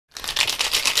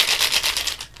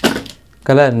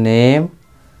Color name: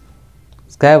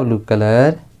 sky blue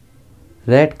color,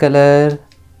 red color,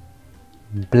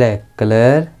 black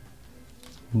color,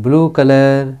 blue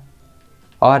color,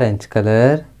 orange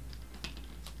color,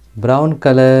 brown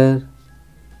color,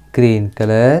 green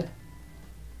color,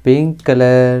 pink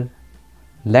color,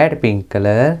 light pink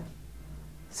color,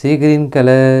 sea green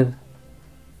color,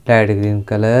 light green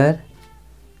color,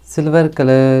 silver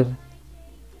color,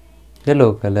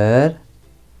 yellow color,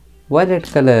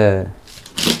 violet color।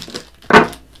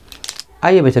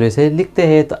 आइए बच्चों इसे लिखते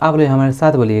हैं, तो आप लोग हमारे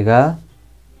साथ बोलिएगा।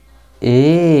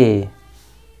 A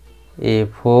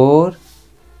for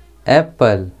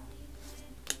Apple,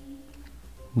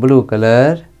 blue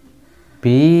colour.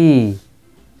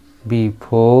 B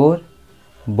for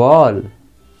ball,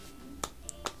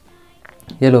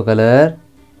 yellow colour.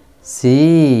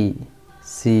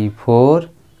 C for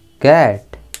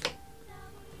cat,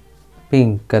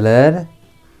 pink colour.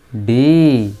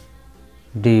 D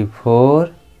for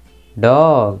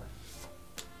dog,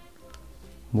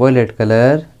 violet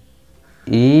colour.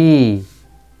 E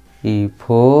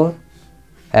for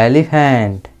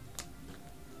elephant,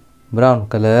 brown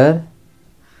colour.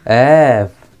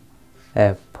 F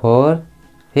for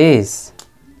fish,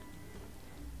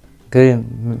 green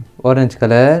orange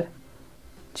colour.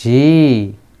 Ji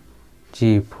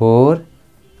for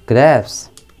grapes,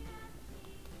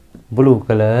 blue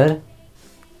colour.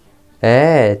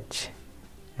 H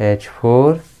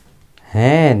for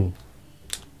hen,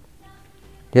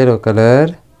 yellow color।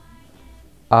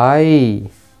 I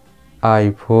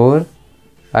for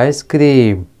ice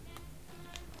cream,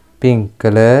 pink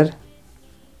color।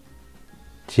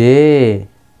 J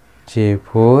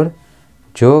for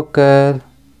joker,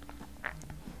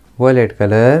 violet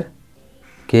color।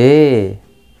 K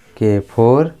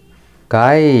for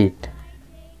kite,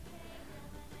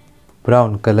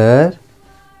 brown color।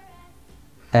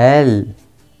 L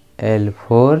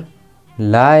for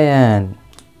lion,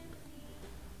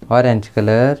 orange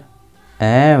color।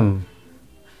 M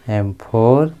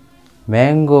for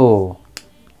mango,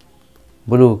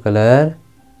 blue color।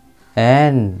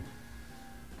 N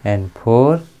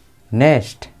for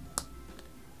nest,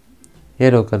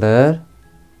 yellow color।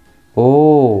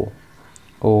 O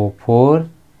for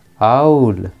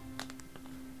owl,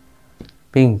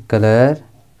 pink color।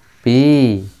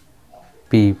 P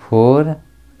for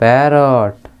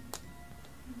parrot,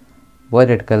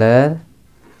 violet color।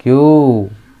 Q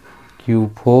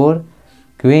for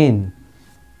queen,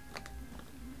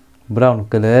 brown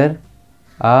color।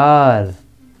 R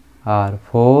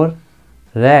for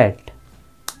rat,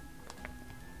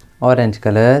 orange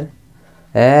color।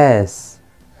 S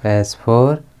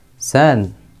for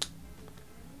sun,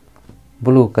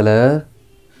 blue color।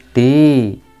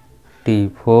 T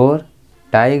for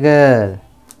tiger,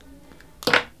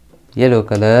 yellow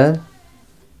color।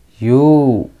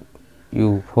 U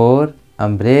for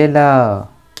umbrella,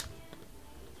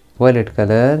 violet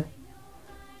color।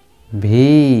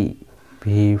 V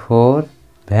for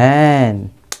van,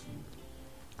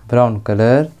 brown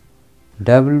color।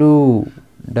 W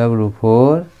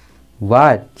for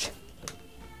watch,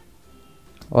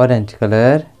 orange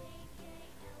color।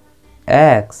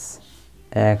 X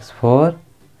for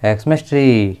Xmas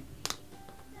tree,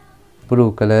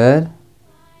 blue color।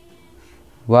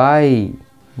 Y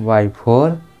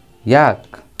for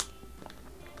yak,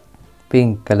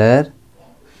 pink color।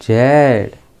 Z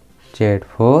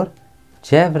for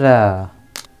zebra।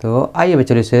 तो आइए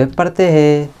बच्चों इसे पढ़ते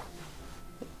हैं।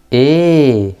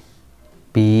 ABCD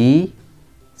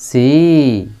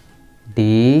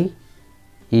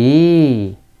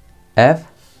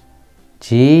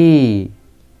EFGHIJ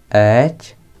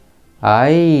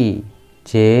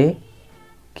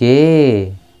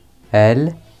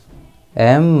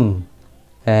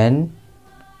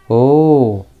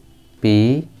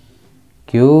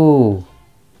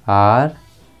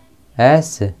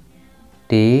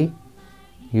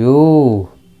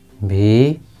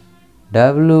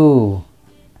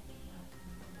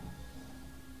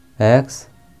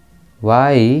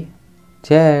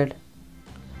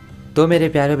तो मेरे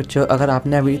प्यारे बच्चों, अगर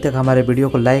आपने अभी तक हमारे वीडियो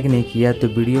को लाइक नहीं किया तो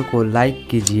वीडियो को लाइक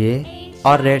कीजिए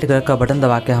और रेड कलर का बटन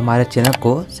दबा के हमारे चैनल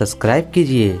को सब्सक्राइब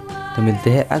कीजिए। तो मिलते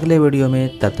हैं अगले वीडियो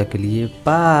में, तब तक के लिए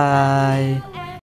बाय।